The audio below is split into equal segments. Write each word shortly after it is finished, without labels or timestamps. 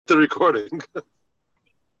the recording.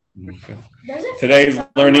 Okay. Today's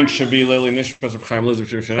learning should be Lily Nishpas of Chaim Liz of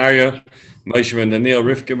Shanaria, Moshe ben Daniel,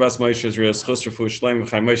 Rivka Bas Moshe Israel's Chusra for Shleim,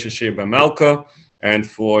 Chaim Moshe Shir ben Malka, and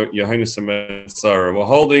for Yohannes and Sarah. We're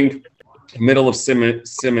holding middle of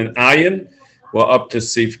Siman Ayin. We're up to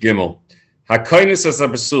Sief Gimel. Hakoinus as a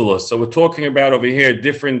basula. So we're talking about over here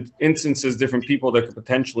different instances, different people that could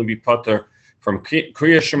potentially be pater from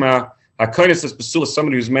Kri'as Shema. Hakoinus as basula,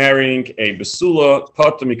 somebody who's marrying a basula,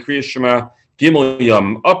 pater mi Kri'as Shema. Gimel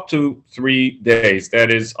Yom, up to 3 days.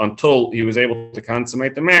 That is, until he was able to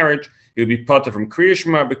consummate the marriage, he would be pater from Kri'as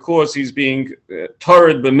Shema because he's being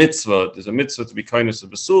tarid b'mitzvah. There's a mitzvah to be kindness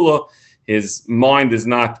of basula. His mind is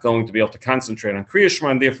not going to be able to concentrate on Kri'as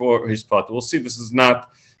Shema, and therefore he's pater. We'll see this is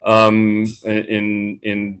not in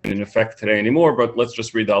effect today anymore, but let's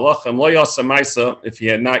just read the halacha. Lo yasa ma'isa, if he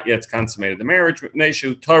had not yet consummated the marriage,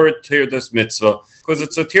 neshu tarid tirdas mitzvah, because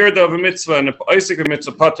it's a tirda of a mitzvah and a isaac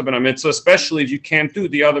mitzvah pater ben a mitzvah, especially if you can't do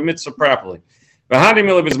the other mitzvah properly. That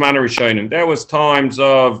was times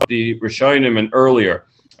of the Rishonim and earlier.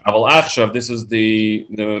 Aval achshav, this is the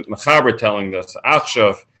Mechaber telling us.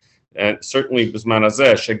 Achshav, and certainly b'zman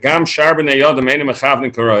hazeh, shegam shar b'nei yodam einu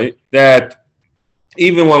mechavnin karai, that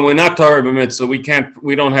even when we're not Torah b'mitzvah,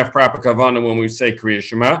 we don't have proper kavanah when we say Kri'as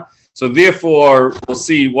Shema. So therefore, we'll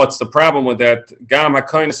see what's the problem with that. Gam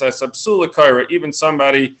hakoinus asabsula kaira, even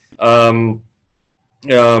somebody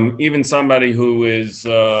who is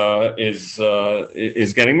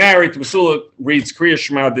getting married to basula reads Kri'as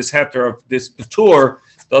Shema. This heter of this patur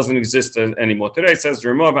doesn't exist anymore today. It says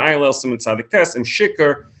Ramah v'ayil siman tzadik tes and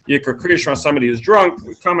shikar. Yikar Kri'as Shema, somebody who's drunk,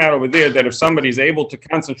 we come out over there that if somebody is able to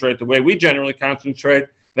concentrate the way we generally concentrate,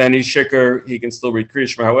 then he's shikar, he can still read Kri'as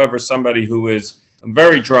Shema. However, somebody who is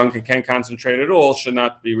very drunk and can't concentrate at all should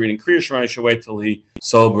not be reading Kri'as Shema. He should wait till he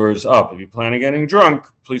sobers up. If you plan on getting drunk,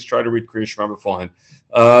 please try to read Kri'as Shema beforehand.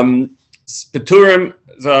 Peturim,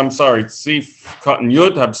 Sief cotton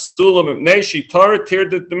yud habstulam neshi Torah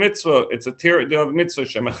tirdat the mitzvah. It's a tirdat of mitzvah.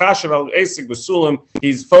 Shemachashav al esik b'sulam.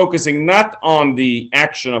 He's focusing not on the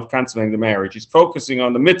action of consummating the marriage. He's focusing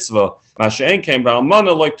on the mitzvah. Masha'en came by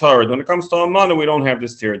almana like Torah. When it comes to almana, we don't have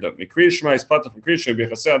this tirdat. Kri'as Shema is pater from Kri'as Shema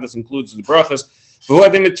b'chaseh. This includes the brachas.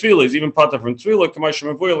 V'huadim mitzvila is even pater from tefillah. K'may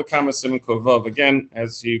shemavoy l'kama siman kovav. Again,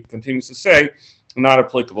 as he continues to say, not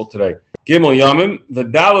applicable today. Gimel Yamim, the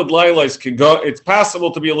Dalad Lailas could go, it's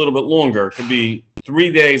possible to be a little bit longer. It could be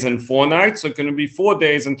 3 days and 4 nights, or it could be 4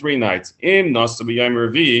 days and 3 nights. Im Nasa b'Yom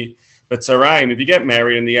Revi, but Sarayim, if you get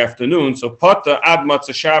married in the afternoon, so Pata ad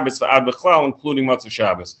Matzah Shabbos, ad Bechlal, including Matzah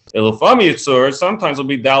Shabbos. Elufami Yitzur, sometimes it'll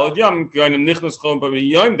be Dalad Yam, Nichnas Chom, but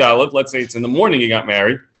Yom Dalad, let's say it's in the morning he got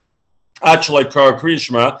married. Actually, Kri'as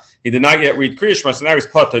Shema, he did not yet read Kri'as Shema, so now he's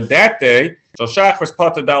Pata that day. So Shachris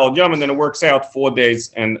Pata Dalad Yom, and then it works out 4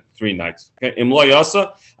 days and 3 nights. Okay, Imlo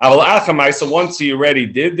Yasa, Aval Acha Maisa, once he already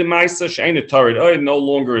did the Maisa, She'ena Tarid, no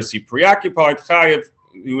longer is he preoccupied, Chayev,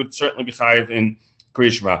 he would certainly be Chayev in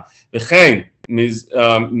Kri'as Shema. V'chein,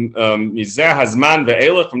 Mizeh Hazman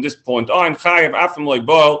Ve'elech, from this point on, Chayev Afim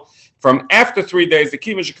Leibol, from after 3 days, the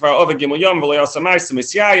Kivin Shekvar Ova Gimel Yom V'Leyasa Maisa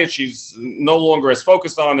Misyaya, she's no longer as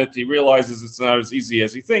focused on it. He realizes it's not as easy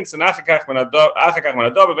as he thinks. And Achakach Manadav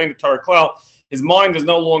Ve'Vein Torah Klal, his mind is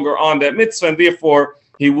no longer on that mitzvah, and therefore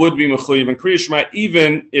he would be mechuyev in Kri'as Shema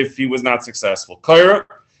even if he was not successful. Kaira,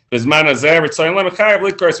 Bizman Azer, Ritzayin Lem Chayev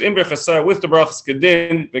Likars Imber Chasar with the brachas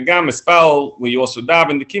Kedin, V'Gam Espal, we also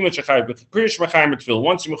daven the Kivin Shechayev with Kri'as Shema Chayev B'Tfilah.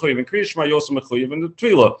 Once you mechuyev in Kri'as Shema, you also mechuyev in the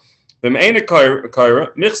Tfilah. He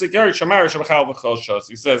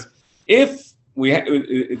says, if we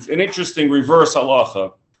it's an interesting reverse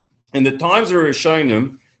halacha. In the times of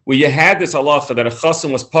Rishonim, where you had this halacha that a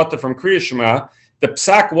chassan was pater from Kri'as Shema, the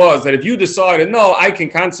psak was that if you decided, no, I can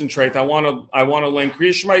concentrate, I want to learn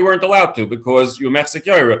Kri'as Shema, you weren't allowed to because you're Mechsek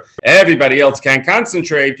Yorah. Everybody else can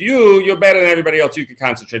concentrate. You're better than everybody else. You can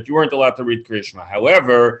concentrate. You weren't allowed to read Kri'as Shema.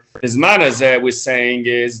 However, his manazeh was saying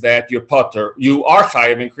is that you're pater. You are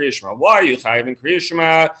chayiv in Kri'as Shema. Why are you chayiv in Kri'as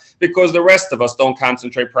Shema? Because the rest of us don't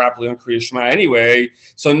concentrate properly on Kri'as Shema anyway.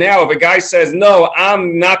 So now if a guy says, no,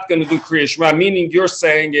 I'm not going to do Kri'as Shema, meaning you're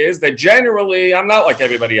saying is that generally I'm not like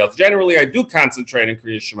everybody else. Generally I do concentrate in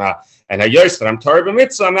Kri'as Shema. And I'm Torah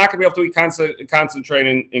b'mitzvah, I'm not going to be able to concentrate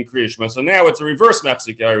in Kri'as Shema. So now it's a reverse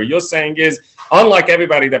mechsek. You're saying is, unlike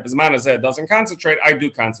everybody that Bizman Hazeh doesn't concentrate, I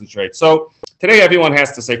do concentrate. So today everyone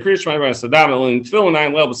has to say Kri'as Shema, everyone has to daven in Tefillin,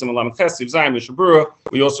 Ayin Leil, B'Sim Alam Chesiv, Zayim, Mishabura.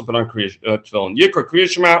 We also put on Tefillin. Yikra Kri'as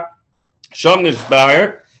Shema, Shom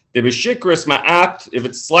Nishbayer, the B'Shikris Ma'at, if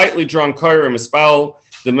it's slightly drunk, Kairim Mispal,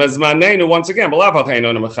 the mezmanenu once again,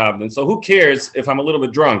 so who cares if I'm a little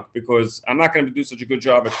bit drunk because I'm not going to do such a good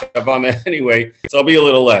job at Kavana anyway, so I'll be a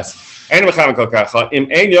little less. But if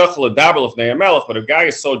a guy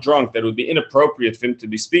is so drunk that it would be inappropriate for him to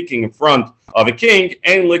be speaking in front of a king,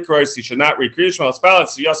 he should not read Kri'as Shema.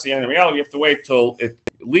 You have to wait till it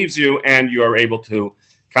leaves you and you are able to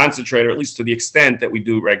concentrate, or at least to the extent that we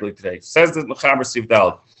do regularly today. Says the Mechaber Sief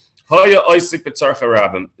Dal.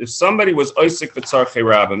 If somebody was oisik b'tzarchei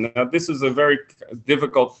rabim, now this is a very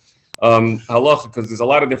difficult halacha because there's a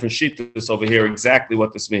lot of different shittas over here exactly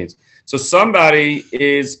what this means. So somebody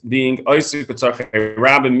is being oisik b'tzarchei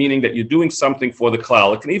rabim, meaning that you're doing something for the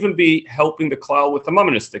klal. It can even be helping the klal with a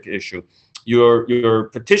monistic issue. You're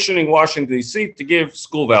petitioning Washington D.C. to give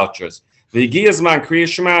school vouchers. V'higiyazman Kri'as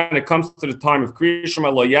Shema, and it comes to the time of Kri'as Shema,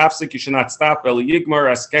 lo yafsik, you should not stop. El yigmar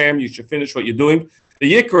askem, you should finish what you're doing.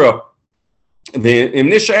 The Yikra, the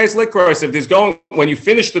Imnisha is Likros, if there's going, when you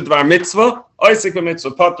finish the Dvar Mitzvah, Oisik Mitzvah,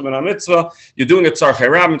 Patum and a Mitzvah, you're doing a Tzarchei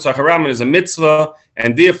Rabim. Tzarchei Rabim is a Mitzvah,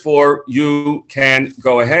 and therefore you can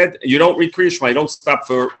go ahead. You don't read Kri'as Shema, you don't stop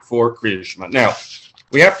for Kri'as Shema. Now,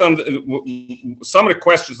 we have to, some of the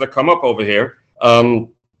questions that come up over here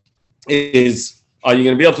is, are you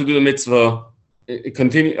going to be able to do the Mitzvah,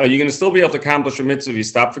 continue, are you going to still be able to accomplish a Mitzvah if you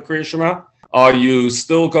stop for Kri'as Shema? Are you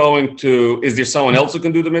still going to, is there someone else who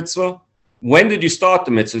can do the mitzvah? When did you start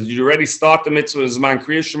the mitzvah? Did you already start the mitzvah as Siman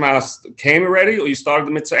Kri'as Shema came already, or you started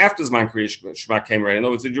the mitzvah after Siman Kri'as Shema came already? In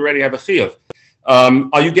other words, did you already have a chiyuv?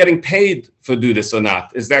 Are you getting paid for do this or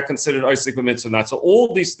not? Is that considered oisik b'mitzvah or not? So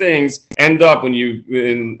all these things end up when you,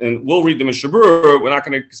 and we'll read them in Shabur, we're not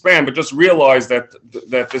going to expand, but just realize that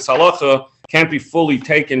this halacha can't be fully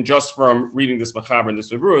taken just from reading this Mechaber and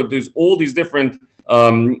this Shabur. There's all these different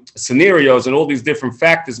scenarios and all these different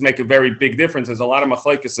factors make a very big difference. There's a lot of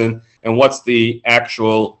machlekes and what's the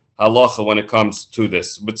actual halacha when it comes to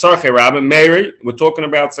this. But Tzarchei Rabim, Mary, we're talking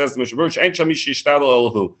about, says the Mishnah Berurah, Ein Sham Ish Yishtadel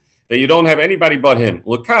Elahu, that you don't have anybody but him.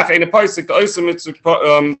 L'kach ein apaisik oisem mitzvah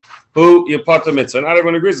who yipata mitzvah. Not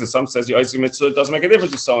everyone agrees with this. Some says the oisem mitzvah, it doesn't make a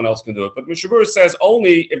difference if someone else can do it. But Mishnah Berurah says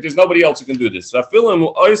only if there's nobody else who can do this. So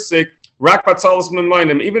afilim oisik rak batzalos min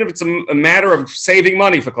moinim, even if it's a matter of saving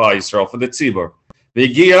money for Klal Yisrael, for the tzibur.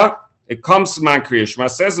 V'giya, it comes to Siman Kri'as Shema.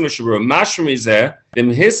 Says the Mishnah Berurah, mashma mizeh dem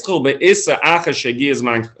hischul be'isa acha shegiya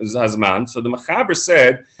zman. So the Mechaber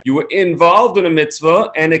said you were involved in a mitzvah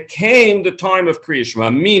and it came the time of Kri'as Shema,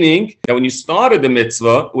 meaning that when you started the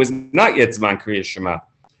mitzvah, it was not yet Siman Kri'as Shema.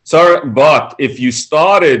 So, but if you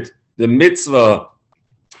started the mitzvah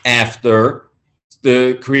after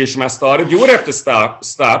the Kri'as Shema started, you would have to stop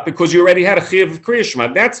because you already had a chiyuv of Kri'as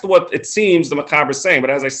Shema. That's what it seems the Mechaber is saying. But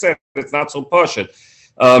as I said, it's not so pashut.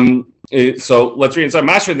 So let's read inside.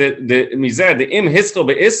 Mashra the mizeh the im hiskel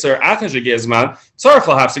beiser achash gezman tzarich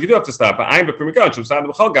lahafsik. You do have to stop. But I'm the primigon. Shemsad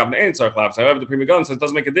b'chol gav ne'en tzarich lahafsik. However, the primigon says it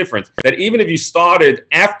doesn't make a difference. That even if you started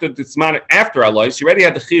after the tzman after our lives, you already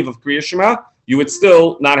had the chiyuv of Kri'as Shema, you would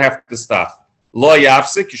still not have to stop. Lo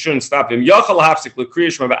yafsik, you shouldn't stop him. Yachal hafsik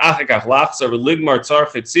l'Kriyas Shema ba'achikach lachzer v'ligmar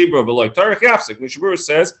tzarchei tzibur v'lo tarich yafsik. Mishnah Berurah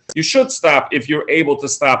says you should stop if you're able to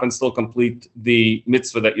stop and still complete the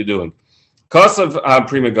mitzvah that you're doing. Kasav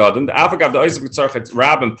prima garden the afagav the oisik tzarchei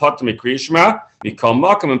rabim patam Kri'as Shema mikol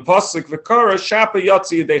makam and pasuk v'kara shapa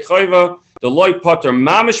yatsi yedei chayva the loy pater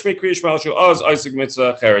mamish me Kri'as Shema shu oz oisik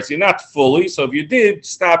mitzvah cheres. You're not fully, so if you did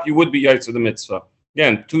stop, you would be yaitz the mitzvah.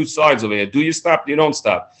 Again, two sides over here. Do you stop? You don't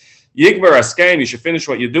stop. Yigbar askein, you should finish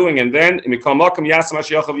what you're doing, and then if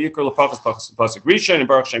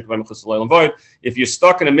you're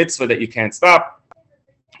stuck in a mitzvah that you can't stop,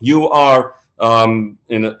 you are in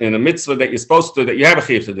a mitzvah that you're supposed to, that you have a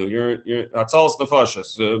chiyuv to do. You're atzalos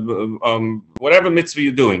nefashos, whatever mitzvah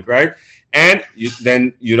you're doing, right? And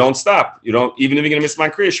then you don't stop. You don't, even if you're going to miss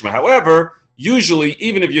Siman Kri'as Shema. However, usually,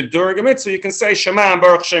 even if you're during a mitzvah, you can say Shema and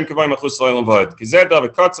Baruch Shem Kavay Machus Leilam Vod.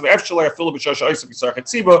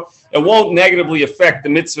 It won't negatively affect the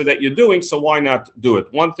mitzvah that you're doing, so why not do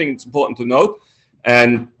it? One thing that's important to note,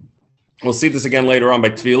 and we'll see this again later on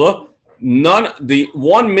by Tefillah, the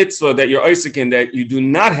one mitzvah that you're Isaac in that you do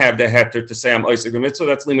not have the heter to say I'm Isaac in mitzvah,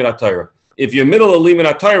 that's Limud HaTorah. If you're middle of Limud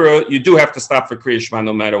HaTorah, you do have to stop for Kri'as Shema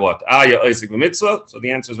no matter what. You're Isaac mitzvah. So the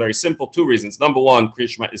answer is very simple. Two reasons. Number one,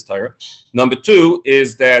 Kri'as Shema is Torah. Number two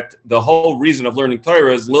is that the whole reason of learning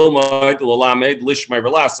Torah is Lilmaid, Lalamed, Lishmai,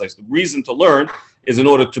 Relasais. The reason to learn is in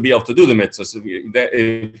order to be able to do the mitzvah. So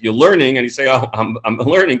if you're learning and you say, oh, I'm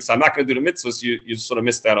learning, so I'm not going to do the mitzvahs, you sort of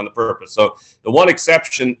missed that on the purpose. So the one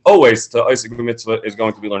exception always to Isaac mitzvah is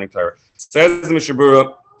going to be learning Torah. Says the Mishnah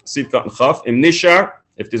Berurah, Sief and Chaf, Im Nishar,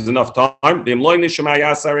 if there's enough time, if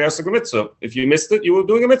you missed it, you were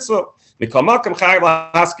doing a mitzvah. As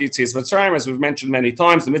we've mentioned many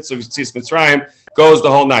times, the mitzvah of Tzis Mitzrayim goes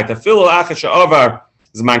the whole night.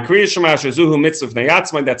 Zman Kri'as Shema shezuhu mitzvah v'nei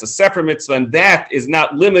atzmai. That's a separate mitzvah, and that is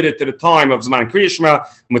not limited to the time of Zman Kri'as Shema.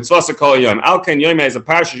 Mitzvah kol yom. Al ken yom is a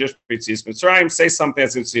parsha just b'tzias Mitzrayim. Say something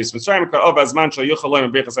that's in Tzias Mitzrayim. Ka'ov azman shal yuchal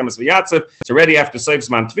loim b'richas emes v'yatzev. It's already after Seif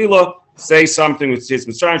Zman Tefillah. Say something with Tzias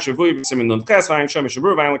Mitzrayim. Shavui b'simin nun ches v'ayim shem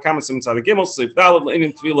mishabur v'ayim l'kamas sim tzad gimel Seif dalad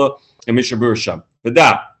l'inin Tefillah and mishabur sham.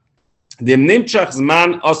 V'da. Dem nimtzach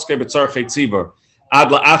zman oskei b'tzarchei tzibur.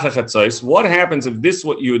 What happens if this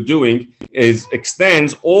what you're doing is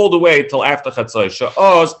extends all the way till after Chatzos?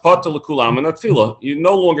 You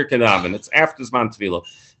no longer can daven. It's after Zman Tefillah.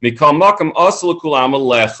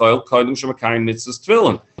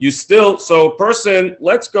 You still, so person,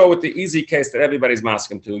 let's go with the easy case that everybody's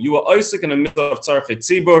masking to. You were Isaac in the middle of Tzarchei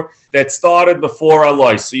Tzibur that started before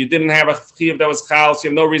Alois. So you didn't have a Chiv that was Chal, so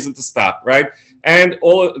you have no reason to stop, right? And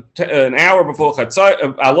an hour before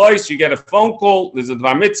Alois, you get a phone call. There's a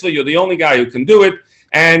Dvar Mitzvah. You're the only guy who can do it,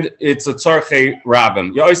 and it's a Tzarchei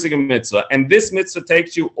Rabbim. You're Isaac Mitzvah, and this mitzvah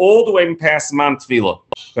takes you all the way past Man Tefillah.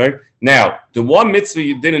 Okay. Now, the one mitzvah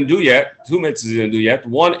you didn't do yet, two mitzvahs you didn't do yet.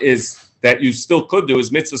 One is that you still could do is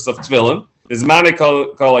mitzvahs of tefillin. There's mani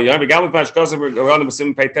kol hayom. V'gam l'pash kosev v'garon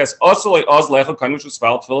b'sim peites also oz lecha kan which was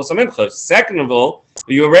foul tefillas mincha. Second of all,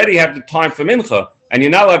 you already have the time for mincha. And you're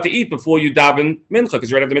not allowed to eat before you daven mincha because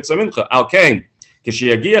you already have the mitzvah mincha. Al kain,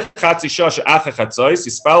 kishiyagiach chatzi shosh acha chatzois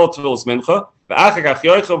yispal tefillas mincha v'acha kach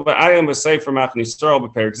yoichel v'ayam v'sefer machnis Yisrael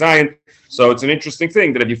b'perek zayin. So it's an interesting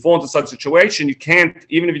thing that if you fall into such a situation, you can't,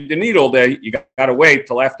 even if you didn't eat all day, you got to wait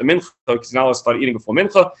till after mincha because you're not allowed to start eating before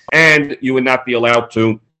mincha, and you would not be allowed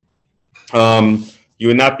to.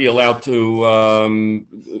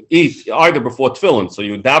 Eat either before tefillin. So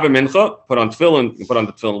you daven mincha, put on the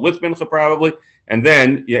tefillin with mincha probably, and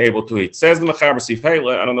then you're able to eat. Says the Mechaber Sief. I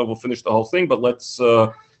don't know if we'll finish the whole thing, but let's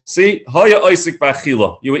see. Haya oisik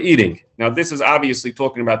b'achila. You were eating. Now this is obviously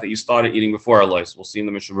talking about that you started eating before Alois. We'll see in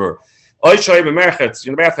the Mishabur. Oishay b'merchetz.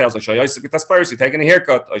 You're in the bathhouse. Oishay oisik b'tasparis. You're taking a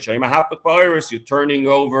haircut. Oishay mahapik b'iris. You're turning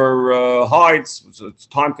over hides. It's a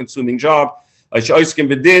time-consuming job. You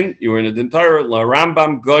were in the entire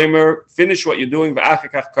Rambam Goimer. Finish what you're doing.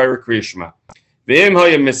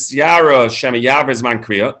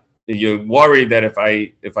 You're worried that if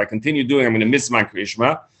I continue doing, I'm going to miss my Kri'as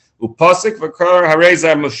Shema.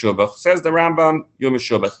 Says the Rambam, you're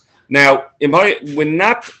meshubach. Now, we're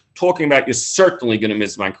not talking about you're certainly going to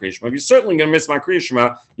miss my Kri'as Shema. If you're certainly going to miss my Kri'as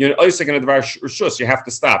Shema, you're also going to Rishus. You have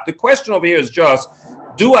to stop. The question over here is just,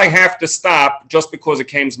 do I have to stop just because it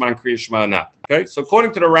came Zman Kri'as Shema or not? Okay, so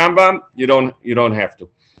according to the Rambam, you don't have to.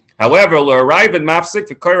 However, the Ravid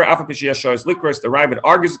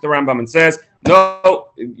argues with the Rambam and says, no,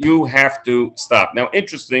 you have to stop. Now,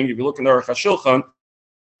 interesting, if you look in the Aruch HaShulchan,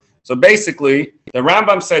 so basically, the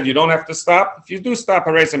Rambam said you don't have to stop. If you do stop,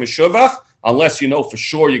 unless you know for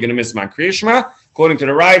sure you're going to miss Zman Kri'as Shema. According to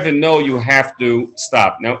the Ravid, no, you have to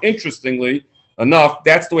stop. Now, interestingly enough,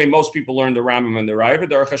 that's the way most people learn the Rambam and the Ravid.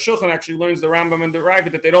 The Aruch HaShulchan actually learns the Rambam and the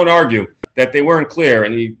Ravid that they don't argue, that they weren't clear,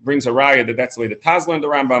 and he brings a raya that that's the way the Taz learned the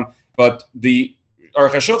Rambam. But the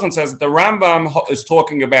Aruch HaShulchan says that the Rambam is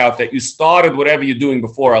talking about that you started whatever you're doing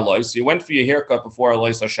before Alois. So you went for your haircut before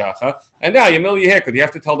Alois Hashacha, and now you're middle of your haircut. You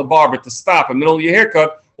have to tell the barber to stop in the middle of your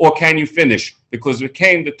haircut, or can you finish? Because it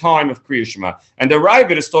came the time of Kri'as Shema. And the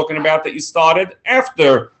Ravid is talking about that you started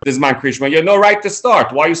after the Zman Kri'as Shema. You have no right to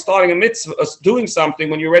start. Why are you starting a mitzvah, doing something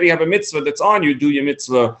when you already have a mitzvah that's on you? Do your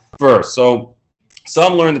mitzvah first. So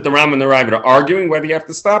some learn that the Ram and the Ravid are arguing whether you have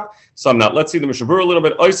to stop, some not. Let's see the Mishabur a little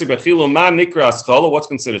bit. What's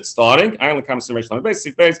considered starting? I only come to the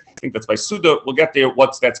basic base. I think that's by Suda. We'll get there.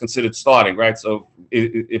 That's considered starting, right? So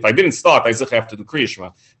if I didn't start, I have to do Kri'as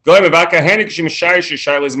Shema.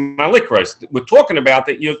 We're talking about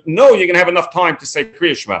that you know you're going to have enough time to say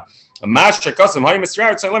Kri'as Shema.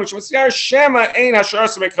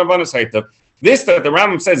 This that the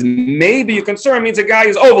Rambam says maybe you're concerned means a guy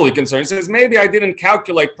is overly concerned. He says maybe I didn't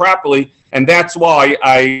calculate properly, and that's why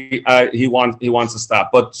he wants to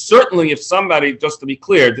stop. But certainly, if somebody, just to be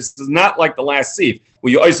clear, this is not like the last Sief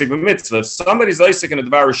where you're Isaac b'mitzvah. If somebody's Isaac in a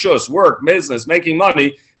Dvar Rishus, work, business, making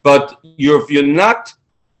money, but if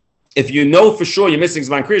you know for sure you're missing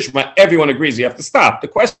Zman Kri'as Shema, everyone agrees you have to stop. The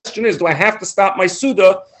question is, do I have to stop my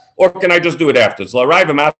Suda, or can I just do it after? So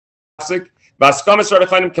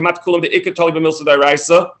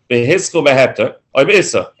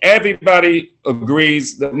everybody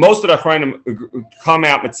agrees that most of the Achronim come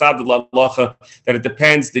out mitzad l'alacha that it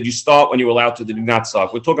depends. Did you start when you were allowed to? Did you not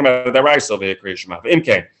start? We're talking about the Raisa over here, Kri'as Shema.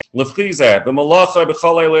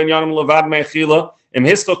 Im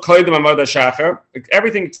Hiskel koydem amod shacher,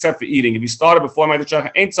 everything except for eating. If you started before amod shacher,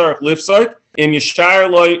 ain't tzarich lifsot. Im yishar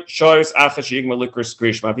loy shoyes achash yigma likris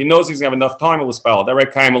krishma. If he knows he's gonna have enough time, he'll spell. That right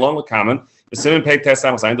came along with common. The Siman pay test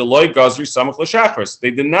the loy gazri samach l'shachris.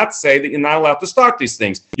 They did not say that you're not allowed to start these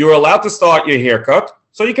things. You're allowed to start your haircut,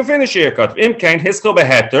 so you can finish your haircut. Im kain hiskel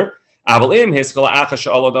beheter. You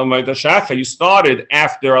started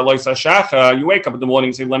after Alois Shacha. You wake up in the morning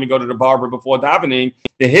and say, let me go to the barber before davening.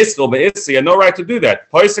 The hiskel be'issi, you had no right to do that.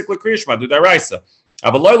 Poisik l'krishma, do daraisa.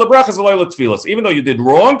 Even though you did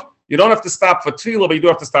wrong, you don't have to stop for tefillah, but you do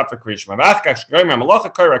have to stop for krishma.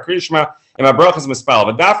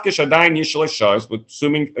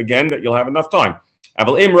 Assuming again that you'll have enough time. You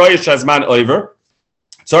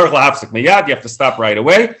have to stop right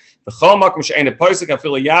away. You don't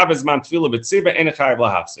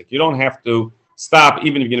have to stop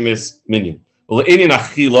even if you're going to miss minyan.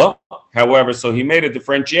 However, so he made a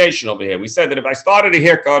differentiation over here. We said that if I started a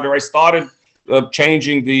haircut or I started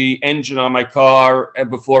changing the engine on my car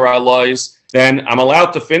before I lois, then I'm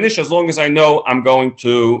allowed to finish as long as I know I'm going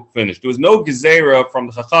to finish. There was no gezerah from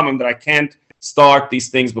the Chachamim that I can't start these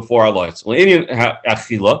things before I lois.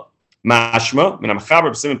 Mashma, when I'm chaber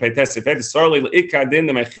b'simen peites if it's sorely leikadin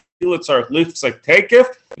the mechila tzarich lifts like takef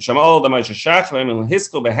shamal the mashashach le'im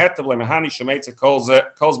hiskel behetav le'mehani shemetza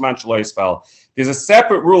kolz man shelo yisfal. There's a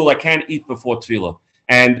separate rule I can't eat before tefillah,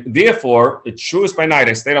 and therefore it's shuas by night.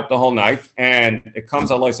 I stayed up the whole night, and it comes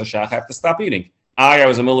alois hashach. I have to stop eating. I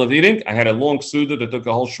was in the middle of eating. I had a long suda that took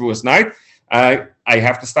a whole shuas night. I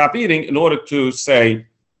have to stop eating in order to say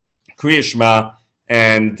Kri'as Shema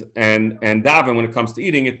and daven when it comes to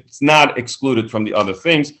eating. It's not excluded from the other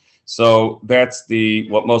things. So that's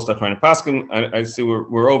what most are trying to paskin. I see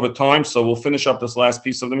we're over time, so we'll finish up this last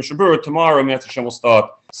piece of the Mishnah Berurah tomorrow. We'll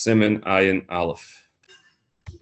start Siman Ayin Aleph.